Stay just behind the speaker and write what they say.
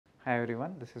Hi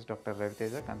everyone, this is Dr.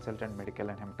 Raviteja, Consultant Medical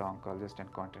and Hemato-Oncologist in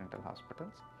Continental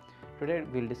Hospitals. Today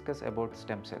we will discuss about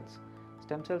stem cells.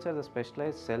 Stem cells are the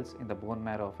specialized cells in the bone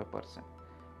marrow of a person.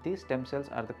 These stem cells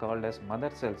are called as mother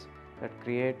cells that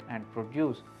create and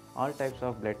produce all types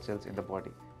of blood cells in the body,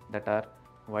 that are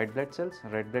white blood cells,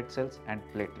 red blood cells and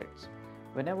platelets.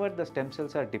 Whenever the stem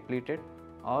cells are depleted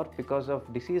or because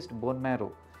of diseased bone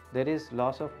marrow, there is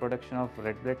loss of production of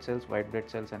red blood cells, white blood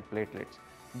cells and platelets.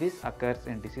 This occurs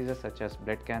in diseases such as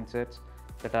blood cancers,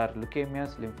 that are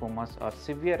leukemias, lymphomas or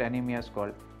severe anemias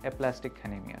called aplastic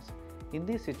anemias. In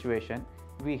this situation,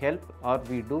 we help or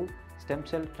we do stem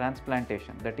cell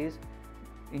transplantation, that is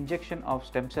injection of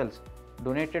stem cells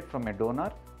donated from a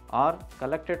donor or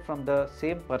collected from the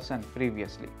same person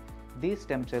previously. These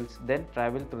stem cells then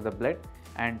travel through the blood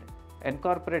and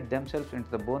incorporate themselves into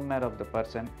the bone marrow of the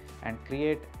person and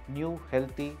create new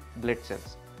healthy blood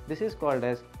cells. This is called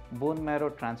as bone marrow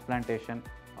transplantation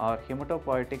or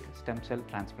hematopoietic stem cell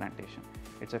transplantation.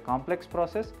 It's a complex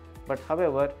process, but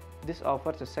however, this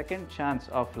offers a second chance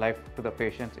of life to the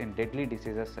patients in deadly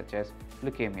diseases such as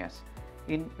leukemias.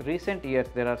 In recent years,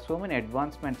 there are so many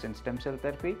advancements in stem cell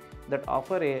therapy that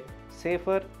offer a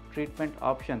safer treatment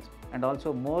options and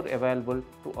also more available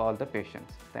to all the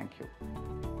patients. Thank you.